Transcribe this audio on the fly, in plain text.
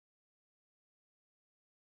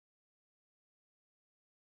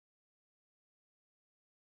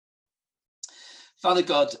Father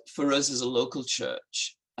God, for us as a local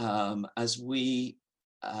church, as we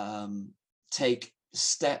take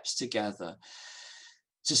steps together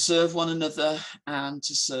to serve one another and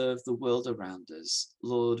to serve the world around us,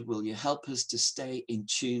 Lord, will you help us to stay in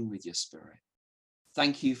tune with your Spirit?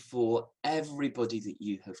 Thank you for everybody that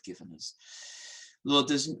you have given us.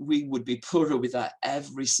 Lord, we would be poorer without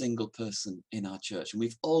every single person in our church, and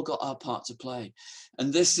we've all got our part to play.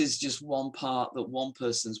 And this is just one part that one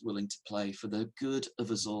person's willing to play for the good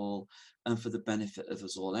of us all and for the benefit of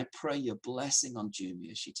us all. And I pray your blessing on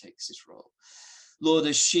Jumi as she takes this role. Lord,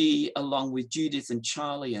 as she, along with Judith and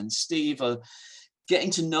Charlie and Steve, are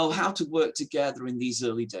getting to know how to work together in these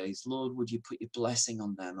early days, Lord, would you put your blessing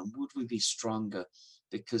on them, and would we be stronger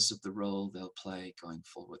because of the role they'll play going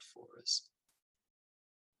forward for us?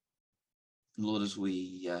 And Lord, as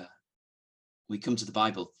we come to the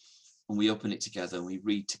Bible and we open it together and we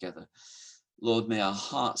read together, Lord, may our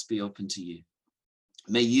hearts be open to you.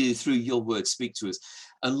 May you, through your word, speak to us.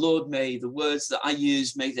 And Lord, may the words that I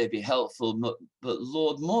use, may they be helpful. But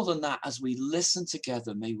Lord, more than that, as we listen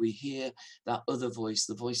together, may we hear that other voice,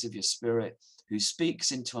 the voice of your Spirit, who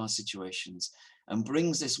speaks into our situations and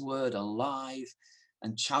brings this word alive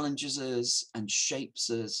and challenges us and shapes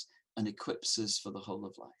us and equips us for the whole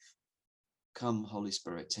of life. Come, Holy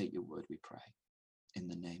Spirit, take your word, we pray, in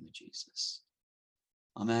the name of Jesus.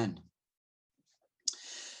 Amen.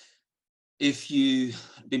 If you've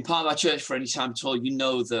been part of our church for any time at all, you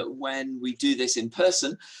know that when we do this in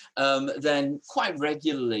person, then quite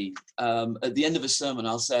regularly at the end of a sermon,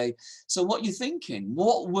 I'll say, so what are you thinking?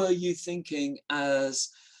 What were you thinking as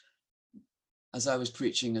I was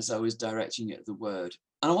preaching, as I was directing you at the word?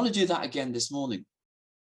 And I want to do that again this morning.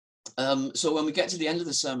 So when we get to the end of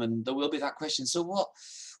the sermon, there will be that question. So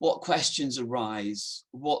what questions arise?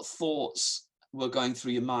 What thoughts were going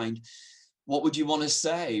through your mind? What would you want to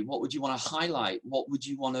say? What would you want to highlight? What would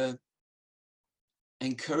you want to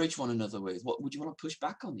encourage one another with? What would you want to push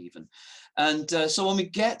back on even? And so when we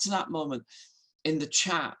get to that moment in the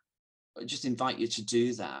chat, I just invite you to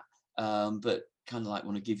do that. But kind of like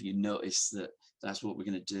want to give you notice that that's what we're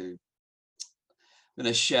going to do. I'm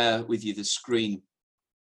going to share with you the screen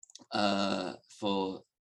for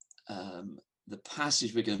the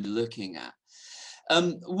passage we're going to be looking at.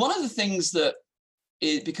 One of the things that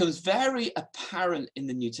it becomes very apparent in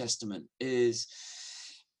the New Testament is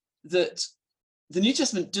that the New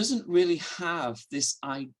Testament doesn't really have this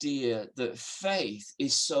idea that faith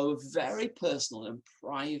is so very personal and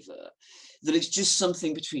private that it's just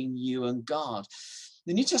something between you and God.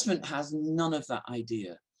 The New Testament has none of that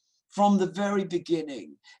idea. From the very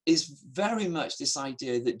beginning is very much this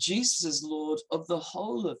idea that Jesus is Lord of the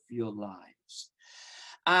whole of your lives,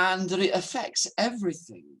 and that it affects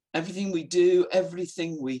everything we do,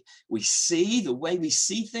 everything we see, the way we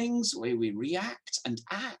see things, the way we react and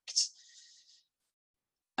act,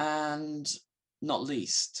 and not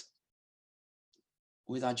least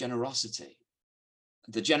with our generosity,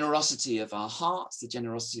 the generosity of our hearts, the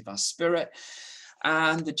generosity of our spirit,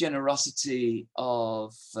 and the generosity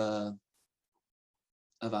of our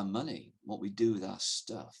money, what we do with our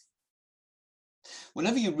stuff.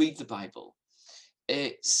 Whenever you read the Bible,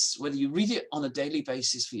 it's whether you read it on a daily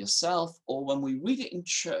basis for yourself or when we read it in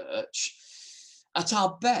church, at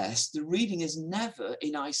our best, the reading is never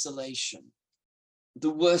in isolation.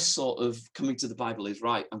 The worst sort of coming to the Bible is,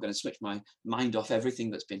 right, I'm going to switch my mind off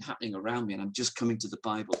everything that's been happening around me and I'm just coming to the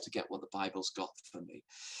Bible to get what the Bible's got for me.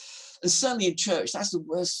 And certainly in church, that's the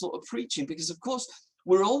worst sort of preaching, because of course,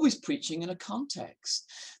 we're always preaching in a context.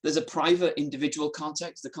 There's a private individual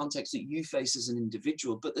context, the context that you face as an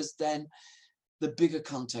individual, but there's then the bigger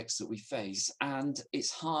context that we face. And it's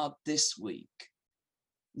hard this week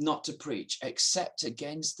not to preach, except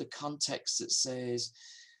against the context that says,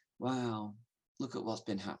 wow, look at what's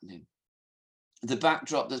been happening. The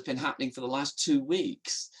backdrop that's been happening for the last 2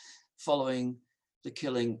 weeks following the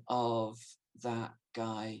killing of that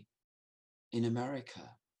guy in America.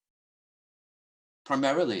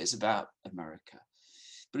 Primarily it's about America,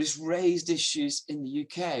 but it's raised issues in the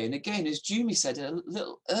UK. And again, as Jumi said a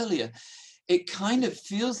little earlier, it kind of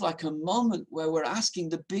feels like a moment where we're asking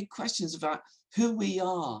the big questions about who we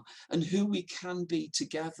are and who we can be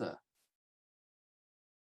together.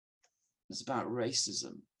 It's about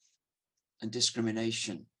racism and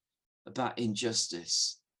discrimination, about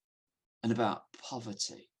injustice, and about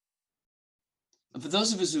poverty. And for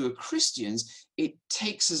those of us who are Christians, it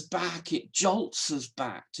takes us back, it jolts us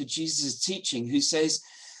back to Jesus' teaching, who says,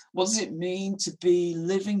 what does it mean to be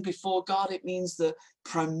living before God? It means that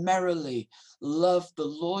primarily love the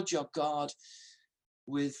Lord your God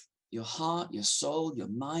with your heart, your soul, your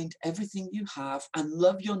mind, everything you have, and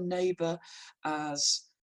love your neighbor as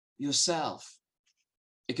yourself.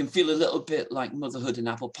 It can feel a little bit like motherhood and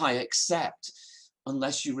apple pie, except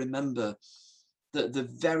unless you remember that the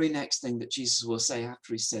very next thing that Jesus will say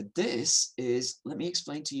after he said this is, let me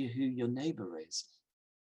explain to you who your neighbor is.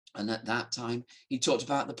 And at that time, he talked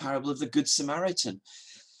about the parable of the Good Samaritan.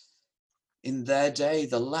 In their day,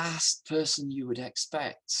 the last person you would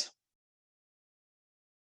expect.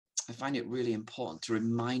 I find it really important to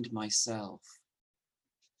remind myself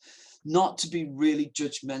not to be really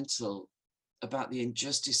judgmental about the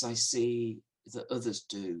injustice I see that others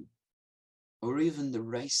do, or even the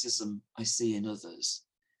racism I see in others,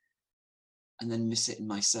 and then miss it in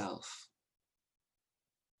myself.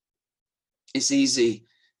 It's easy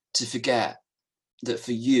to forget that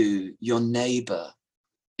for you, your neighbor,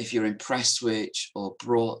 if you're in Prestwich or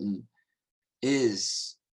Broughton,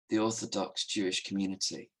 is the Orthodox Jewish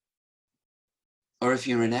community. Or if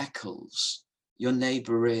you're in Eccles, your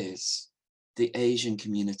neighbor is the Asian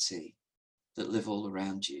community that live all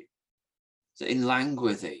around you. So in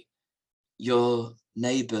Langworthy, your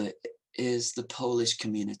neighbor is the Polish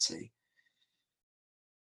community.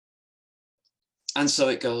 And so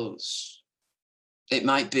it goes. It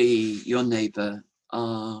might be your neighbor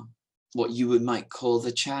are what you might call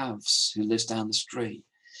the Chavs, who lives down the street.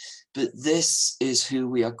 But this is who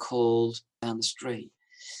we are called down the street.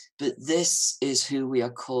 But this is who we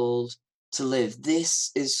are called to live.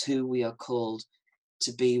 This is who we are called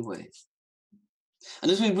to be with.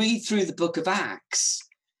 And as we read through the book of Acts,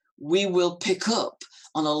 we will pick up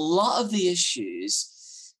on a lot of the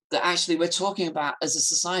issues that actually we're talking about as a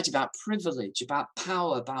society, about privilege, about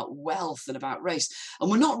power, about wealth, and about race.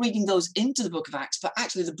 And we're not reading those into the book of Acts, but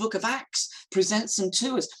actually the book of Acts presents them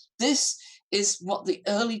to us. This is what the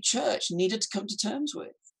early church needed to come to terms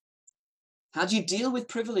with. How do you deal with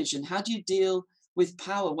privilege, and how do you deal with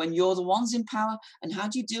power when you're the ones in power? And how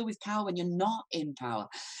do you deal with power when you're not in power?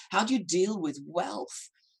 How do you deal with wealth,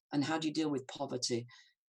 and how do you deal with poverty?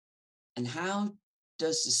 And how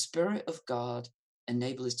does the Spirit of God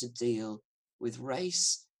enable us to deal with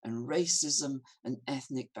race and racism and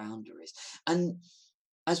ethnic boundaries? And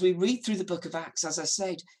as we read through the book of Acts, as I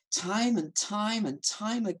said, time and time and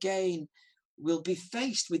time again, we'll be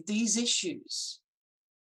faced with these issues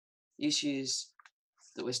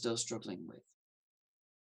that we're still struggling with.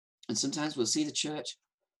 And sometimes we'll see the church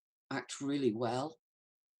act really well,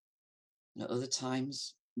 and at other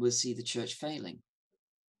times we'll see the church failing.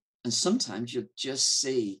 And sometimes you'll just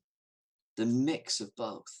see the mix of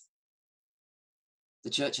both. The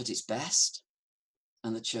church at its best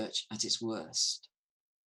and the church at its worst.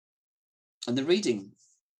 And the reading,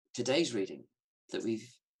 today's reading, that we've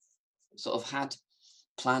sort of had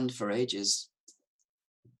planned for ages,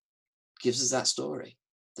 gives us that story.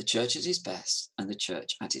 The church at its best and the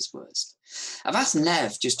church at its worst. I've asked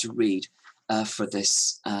Nev just to read for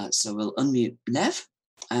this, so we'll unmute Nev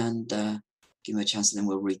and give him a chance, and then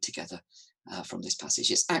we'll read together from this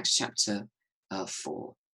passage. It's Acts chapter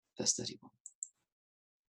 4, verse 31.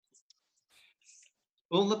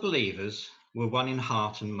 All the believers were one in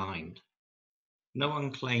heart and mind. No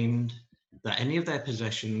one claimed that any of their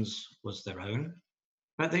possessions was their own,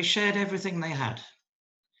 but they shared everything they had.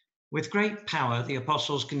 With great power, the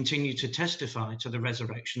apostles continued to testify to the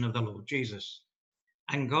resurrection of the Lord Jesus.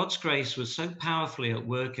 And God's grace was so powerfully at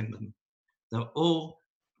work in them that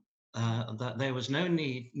there was no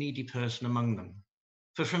needy person among them.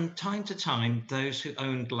 For from time to time, those who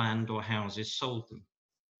owned land or houses sold them,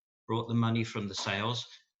 brought the money from the sales,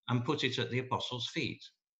 and put it at the apostles' feet,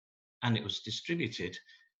 and it was distributed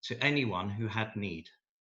to anyone who had need.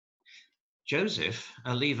 Joseph,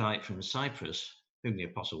 a Levite from Cyprus, whom the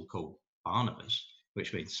apostle called Barnabas,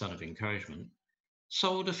 which means son of encouragement,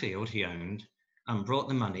 sold a field he owned and brought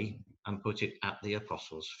the money and put it at the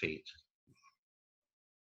apostles' feet.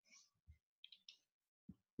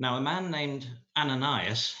 Now a man named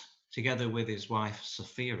Ananias, together with his wife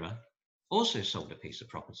Sapphira, also sold a piece of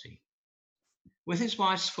property. With his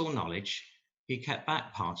wife's full knowledge, he kept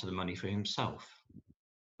back part of the money for himself,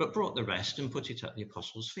 but brought the rest and put it at the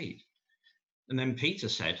apostles' feet. And then Peter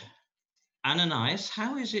said, Ananias,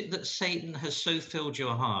 how is it that Satan has so filled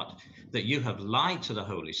your heart that you have lied to the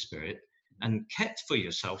Holy Spirit and kept for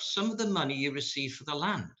yourself some of the money you received for the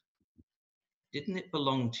land? Didn't it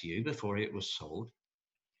belong to you before it was sold?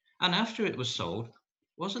 And after it was sold,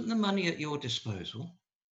 wasn't the money at your disposal?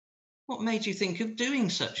 What made you think of doing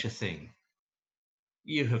such a thing?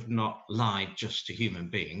 You have not lied just to human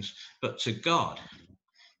beings, but to God.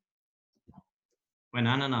 When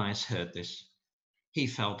Ananias heard this, he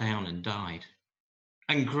fell down and died.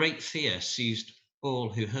 And great fear seized all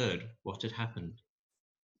who heard what had happened.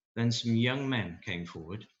 Then some young men came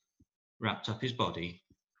forward, wrapped up his body,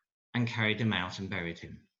 and carried him out and buried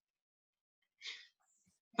him.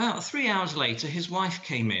 About 3 hours later, his wife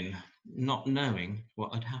came in, not knowing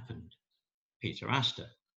what had happened. Peter asked her,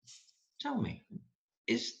 "Tell me,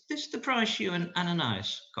 is this the price you and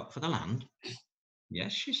Ananias got for the land?"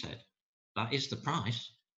 "Yes," she said, "that is the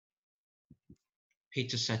price."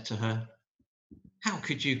 Peter said to her, "How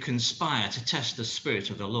could you conspire to test the Spirit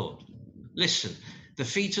of the Lord? Listen, the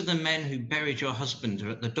feet of the men who buried your husband are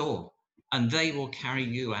at the door, and they will carry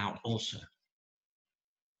you out also."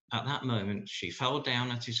 At that moment, she fell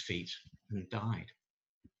down at his feet and died.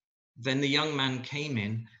 Then the young man came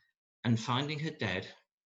in, and finding her dead,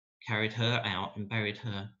 carried her out and buried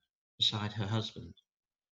her beside her husband.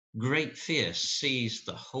 Great fear seized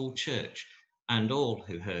the whole church and all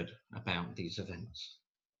who heard about these events.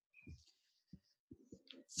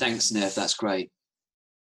 Thanks, Nev. That's great.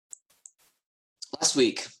 Last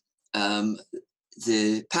week,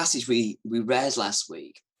 the passage we read last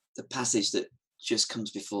week, the passage that just comes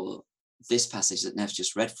before this passage that Nev's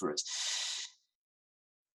just read for us,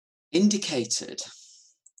 indicated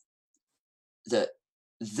that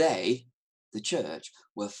they, the church,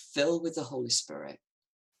 were filled with the Holy Spirit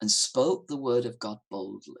and spoke the word of God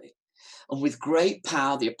boldly. And with great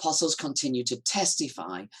power, the apostles continued to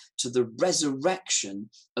testify to the resurrection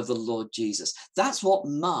of the Lord Jesus. That's what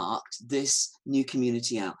marked this new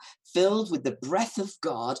community out, filled with the breath of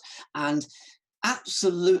God and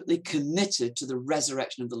absolutely committed to the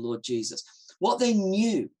resurrection of the Lord Jesus. What they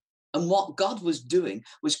knew and what God was doing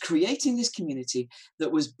was creating this community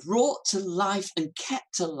that was brought to life and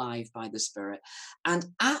kept alive by the Spirit,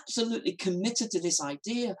 and absolutely committed to this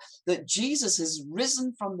idea that Jesus has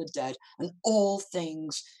risen from the dead and all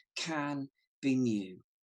things can be new.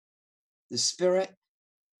 The Spirit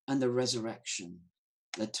and the resurrection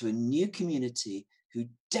led to a new community who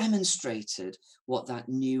demonstrated what that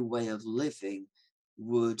new way of living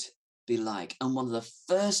would be like. And one of the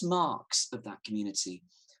first marks of that community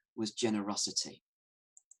was generosity.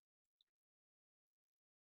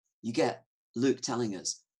 You get Luke telling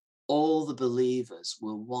us all the believers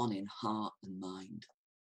were one in heart and mind.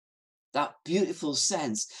 That beautiful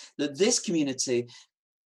sense that this community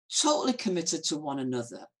totally committed to one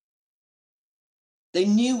another. They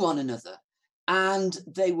knew one another and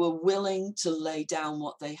they were willing to lay down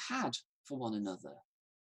what they had for one another.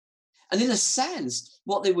 And in a sense,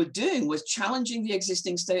 what they were doing was challenging the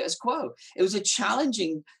existing status quo. It was a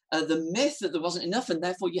challenging the myth that there wasn't enough and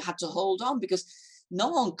therefore you had to hold on, because no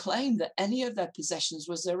one claimed that any of their possessions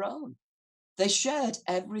was their own. They shared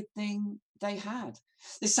everything they had.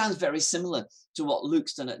 This sounds very similar to what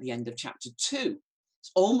Luke's done at the end of chapter 2.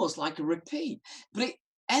 It's almost like a repeat, but it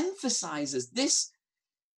emphasizes this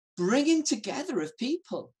bringing together of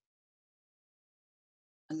people.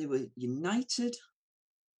 And they were united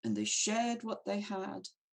and they shared what they had,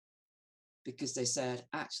 because they said,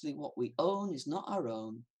 actually, what we own is not our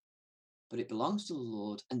own, but it belongs to the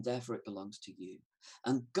Lord, and therefore it belongs to you.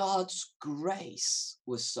 And God's grace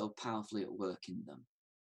was so powerfully at work in them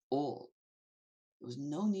all. There was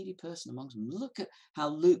no needy person amongst them. Look at how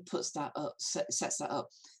Luke puts that up, sets that up.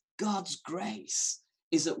 God's grace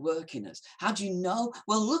is at work in us. How do you know?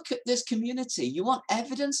 Well, look at this community. You want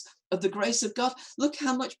evidence of the grace of God? Look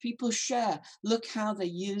how much people share. Look how they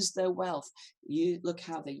use their wealth. Look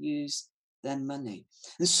how they use their money.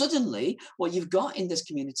 And suddenly, what you've got in this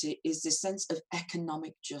community is this sense of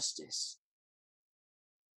economic justice.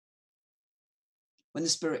 When the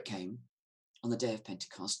Spirit came on the day of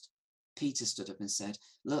Pentecost, Peter stood up and said,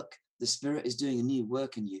 look, the Spirit is doing a new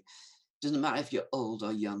work in you. Doesn't matter if you're old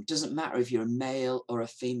or young. Doesn't matter if you're a male or a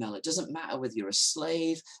female. It doesn't matter whether you're a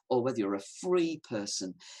slave or whether you're a free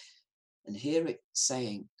person. And hear it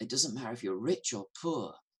saying, it doesn't matter if you're rich or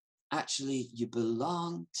poor. Actually, you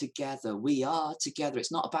belong together. We are together.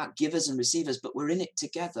 It's not about givers and receivers, but we're in it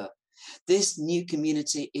together. This new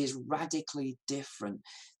community is radically different.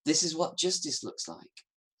 This is what justice looks like,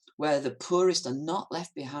 where the poorest are not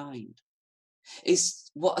left behind.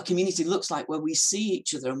 It's what a community looks like, where we see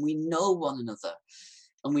each other and we know one another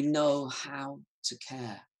and we know how to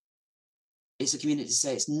care. It's a community to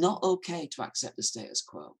say it's not okay to accept the status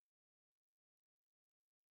quo.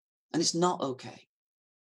 And it's not okay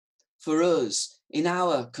for us in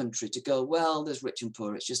our country to go, well, there's rich and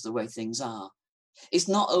poor, it's just the way things are. It's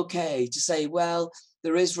not okay to say, well,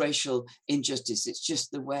 there is racial injustice, it's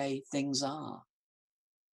just the way things are.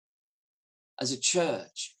 As a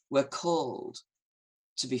church, we're called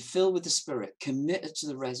to be filled with the Spirit, committed to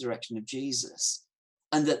the resurrection of Jesus,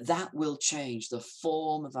 and that will change the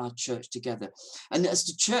form of our church together. And as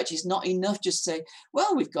the church, it's not enough just to say,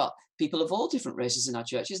 well, we've got people of all different races in our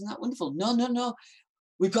church. Isn't that wonderful? No, no, no.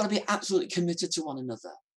 We've got to be absolutely committed to one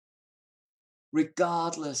another,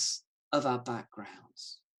 regardless of our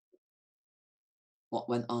backgrounds. What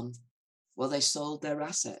went on? Well, they sold their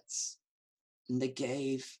assets and they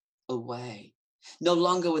gave away. No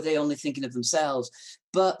longer were they only thinking of themselves,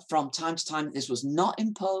 but from time to time, this was not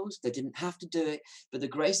imposed. They didn't have to do it, but the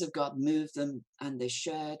grace of God moved them and they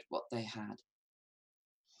shared what they had.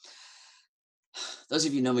 Those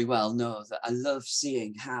of you who know me well know that I love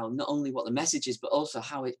seeing how not only what the message is, but also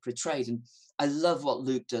how it's portrayed. And I love what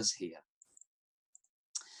Luke does here.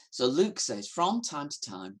 So Luke says, from time to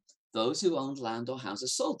time, those who owned land or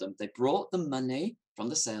houses sold them. They brought the money from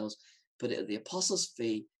the sales, put it at the apostles'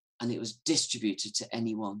 feet, and it was distributed to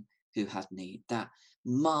anyone who had need. That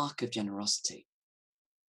mark of generosity.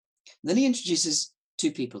 Then he introduces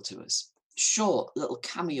two people to us. Short little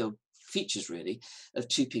cameo features, really, of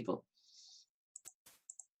two people.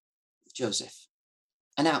 Joseph,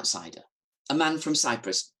 an outsider, a man from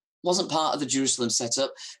Cyprus, wasn't part of the Jerusalem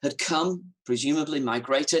setup, had come, presumably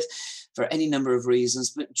migrated for any number of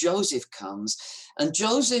reasons, but Joseph comes. And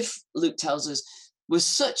Joseph, Luke tells us, was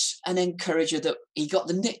such an encourager that he got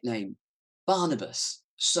the nickname Barnabas,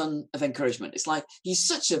 son of encouragement. It's like he's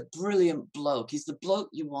such a brilliant bloke. He's the bloke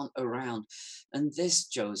you want around. And this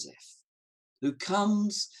Joseph, who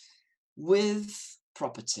comes with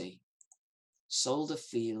property, sold a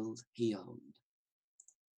field he owned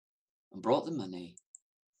and brought the money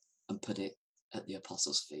and put it at the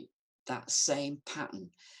apostles' feet. That same pattern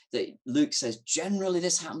that Luke says, generally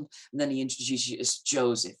this happened, and then he introduces you as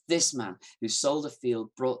Joseph, this man who sold a field,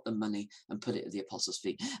 brought the money and put it at the apostles'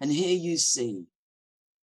 feet. And here you see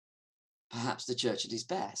perhaps the church at its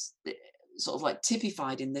best, sort of like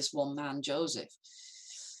typified in this one man, Joseph.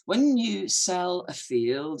 When you sell a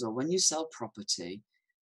field or when you sell property,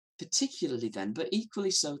 particularly then, but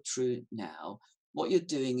equally so true now, what you're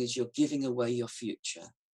doing is you're giving away your future.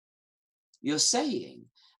 You're saying,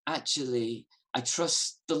 actually, I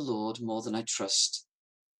trust the Lord more than I trust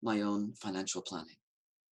my own financial planning.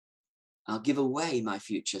 I'll give away my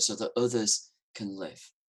future so that others can live.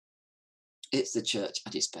 It's the church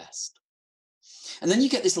at its best. And then you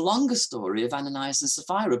get this longer story of Ananias and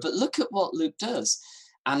Sapphira, but look at what Luke does.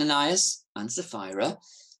 Ananias and Sapphira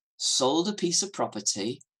sold a piece of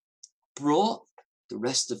property, brought the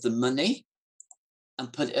rest of the money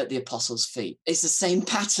and put it at the apostles' feet. It's the same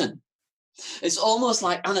pattern. It's almost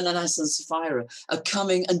like Ananias and Sapphira are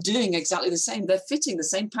coming and doing exactly the same. They're fitting the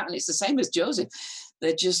same pattern. It's the same as Joseph.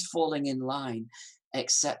 They're just falling in line,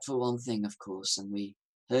 except for one thing, of course, and we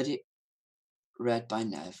heard it read by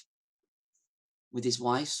Nev. With his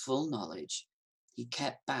wife's full knowledge, he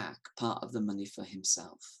kept back part of the money for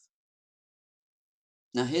himself.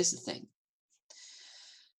 Now, here's the thing.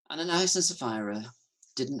 Ananias and Sapphira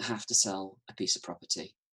didn't have to sell a piece of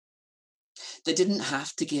property. They didn't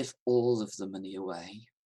have to give all of the money away.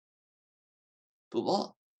 But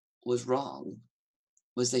what was wrong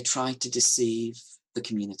was they tried to deceive the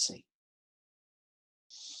community.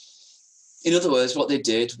 In other words, what they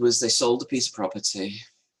did was they sold a piece of property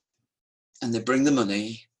and they bring the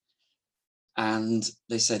money and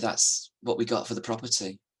they say, that's what we got for the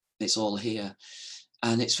property. It's all here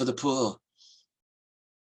and it's for the poor.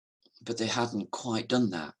 But they hadn't quite done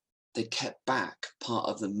that. They kept back part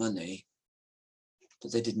of the money,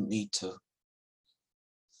 but they didn't need to.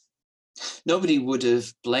 Nobody would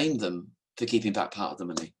have blamed them for keeping back part of the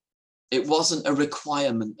money. It wasn't a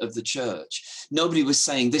requirement of the church. Nobody was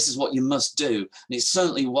saying, this is what you must do. And it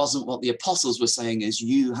certainly wasn't what the apostles were saying, is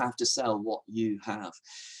you have to sell what you have.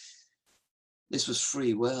 This was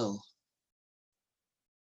free will.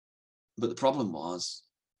 But the problem was,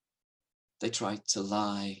 they tried to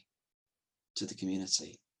lie to the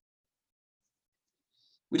community.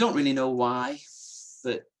 We don't really know why,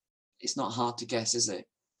 but it's not hard to guess, is it?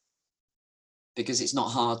 Because it's not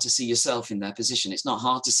hard to see yourself in their position. It's not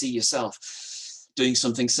hard to see yourself doing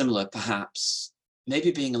something similar, perhaps.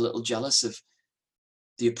 Maybe being a little jealous of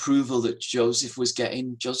the approval that Joseph was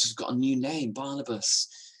getting. Joseph's got a new name, Barnabas.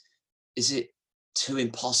 Is it too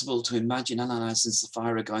impossible to imagine Ananias and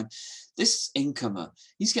Sapphira going, this incomer,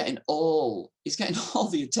 he's getting all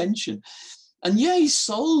the attention. And yeah, he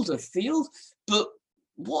sold a field, but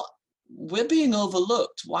what? We're being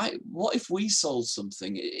overlooked. Why? What if we sold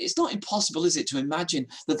something? It's not impossible, is it, to imagine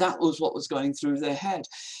that that was what was going through their head,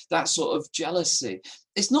 that sort of jealousy.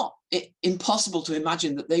 It's not impossible to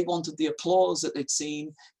imagine that they wanted the applause that they'd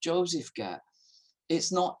seen Joseph get.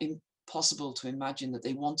 It's not impossible to imagine that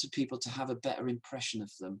they wanted people to have a better impression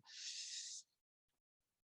of them.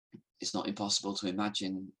 it's not impossible to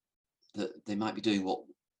imagine that they might be doing what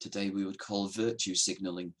today we would call virtue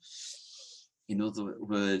signaling. In other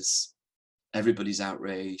words, everybody's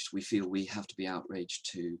outraged, we feel we have to be outraged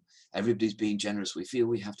too. Everybody's being generous, we feel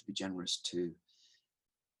we have to be generous too.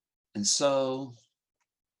 And so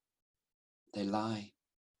they lie.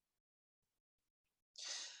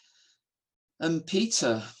 And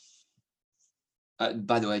Peter,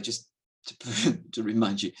 by the way, just to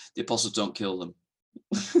remind you, the apostles don't kill them.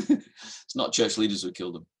 It's not church leaders who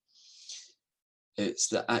kill them. It's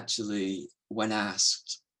that actually, when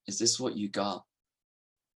asked, is this what you got?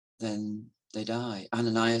 Then they die.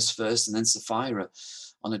 Ananias first and then Sapphira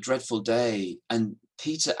on a dreadful day. And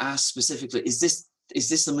Peter asked specifically, is this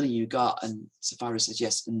the money you got? And Sapphira says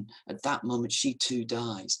yes. And at that moment, she too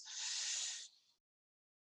dies.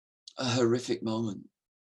 A horrific moment.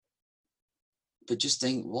 But just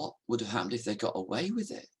think, what would have happened if they got away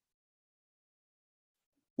with it?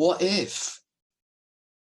 What if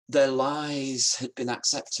their lies had been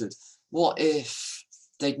accepted? What if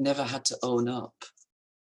they'd never had to own up?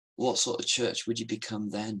 What sort of church would you become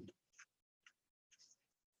then?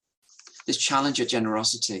 This challenge of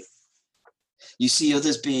generosity. You see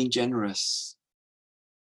others being generous,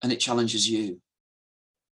 and it challenges you.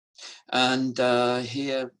 And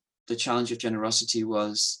here, the challenge of generosity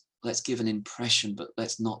was, let's give an impression, but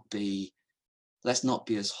let's not be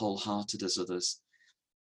as wholehearted as others.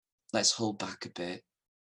 Let's hold back a bit.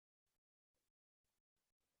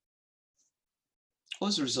 What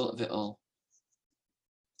was the result of it all?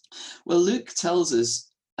 Well, Luke tells us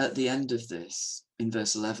at the end of this, in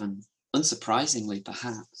verse 11, unsurprisingly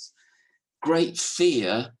perhaps, great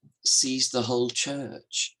fear seized the whole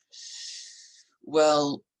church.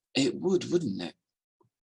 Well, it would, wouldn't it?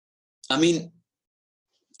 I mean,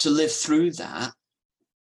 to live through that,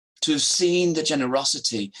 to have seen the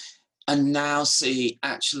generosity and now see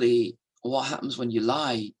actually what happens when you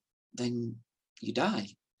lie, then you die.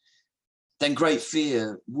 Then great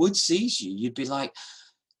fear would seize you. You'd be like,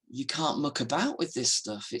 you can't muck about with this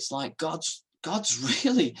stuff. It's like God's at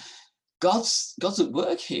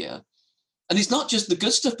work here. And it's not just the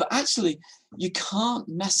good stuff, but actually you can't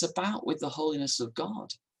mess about with the holiness of God.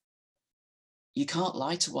 You can't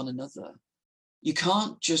lie to one another. You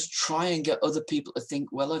can't just try and get other people to think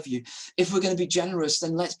well of you. If we're going to be generous,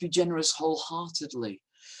 then let's be generous wholeheartedly.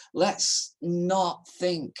 Let's not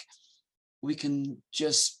think we can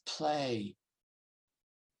just play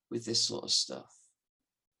with this sort of stuff.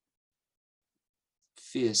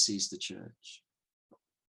 Fear seized the church.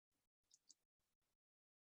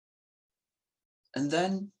 And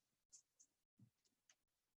then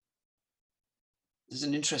there's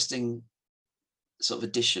an interesting sort of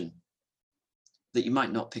addition that you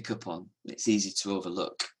might not pick up on. It's easy to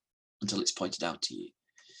overlook until it's pointed out to you.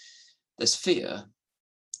 There's fear,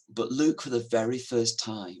 but Luke, for the very first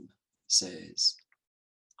time, says,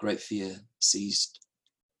 great fear seized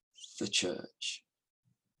the church.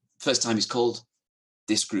 First time he's called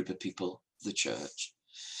this group of people the church.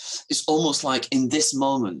 It's almost like in this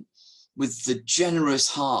moment, with the generous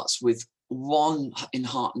hearts, with one in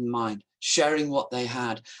heart and mind, sharing what they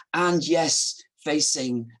had, and yes,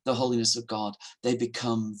 facing the holiness of God, they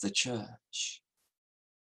become the church.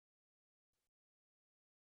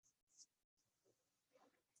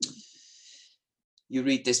 You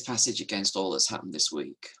read this passage against all that's happened this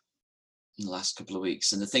week, in the last couple of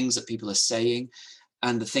weeks, and the things that people are saying,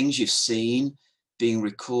 and the things you've seen being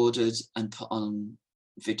recorded and put on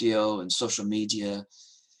video and social media,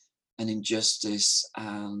 and injustice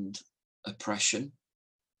and oppression.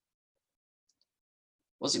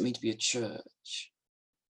 What does it mean to be a church?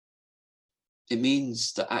 It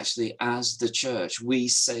means that actually, as the church, we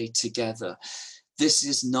say together, this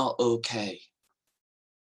is not okay.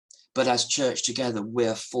 But as church together,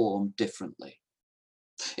 we're formed differently.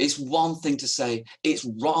 It's one thing to say, it's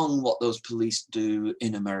wrong what those police do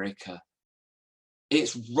in America.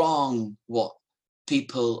 It's wrong what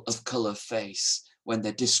people of color face when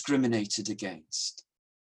they're discriminated against.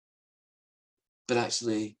 But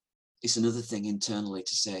actually, it's another thing internally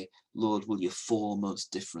to say, Lord, will you form us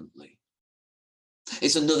differently?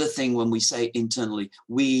 It's another thing when we say internally,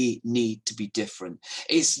 we need to be different.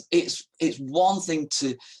 It's one thing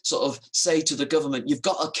to sort of say to the government, you've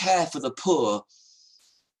got to care for the poor.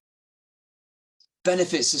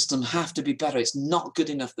 Benefit system have to be better. It's not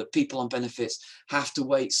good enough that people on benefits have to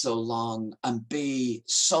wait so long and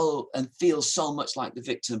feel so much like the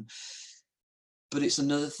victim. But it's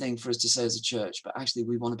another thing for us to say as a church, but actually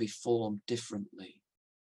we want to be formed differently.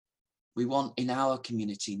 We want in our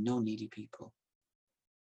community no needy people.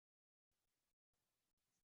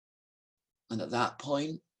 And at that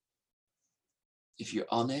point, if you're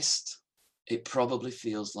honest, it probably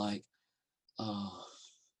feels like, oh,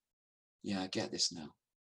 yeah, I get this now.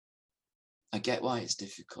 I get why it's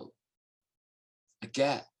difficult. I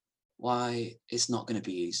get why it's not going to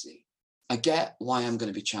be easy. I get why I'm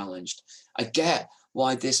going to be challenged. I get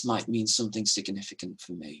why this might mean something significant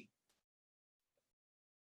for me.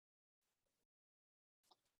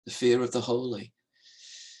 The fear of the holy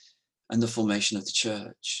and the formation of the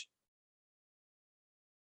church.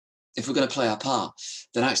 If we're going to play our part,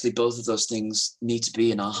 then actually both of those things need to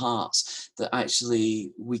be in our hearts, that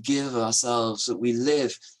actually we give ourselves, that we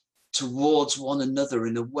live towards one another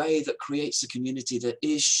in a way that creates a community that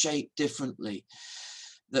is shaped differently,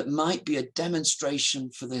 that might be a demonstration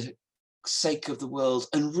for the sake of the world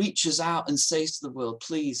and reaches out and says to the world,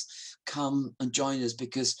 please come and join us,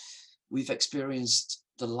 because we've experienced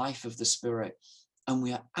the life of the Spirit and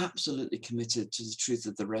we are absolutely committed to the truth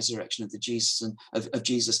of the resurrection of Jesus of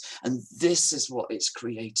Jesus. And this is what it's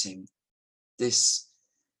creating, this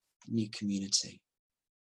new community.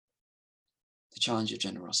 The challenge of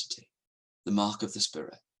generosity, the mark of the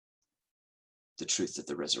Spirit, the truth of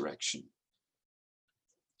the resurrection,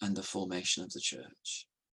 and the formation of the church.